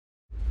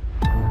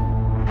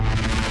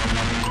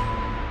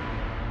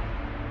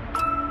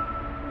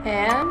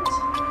And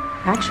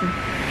action.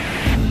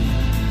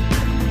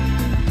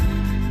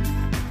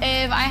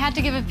 If I had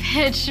to give a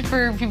pitch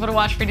for people to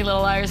watch Pretty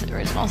Little Liars,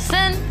 Original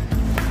Sin,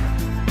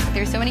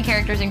 there's so many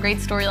characters and great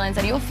storylines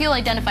that you'll feel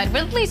identified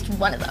with at least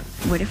one of them.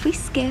 What if we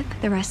skip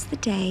the rest of the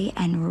day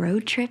and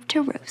road trip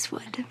to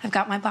Rosewood? I've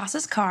got my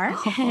boss's car.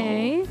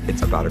 Hey.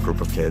 It's about a group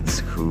of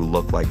kids who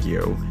look like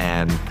you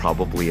and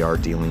probably are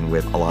dealing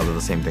with a lot of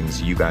the same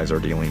things you guys are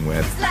dealing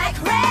with. It's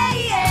like rain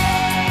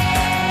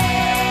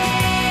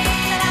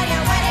on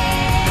your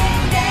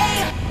wedding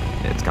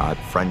day. It's got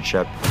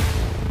friendship,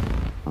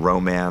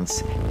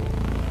 romance,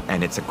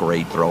 and it's a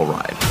great thrill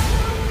ride.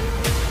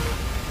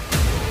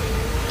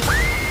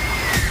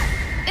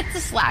 It's a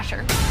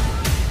slasher.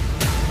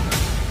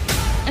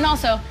 And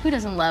also, who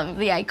doesn't love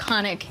the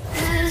iconic?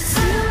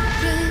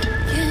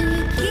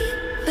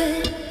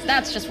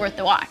 That's just worth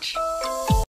the watch.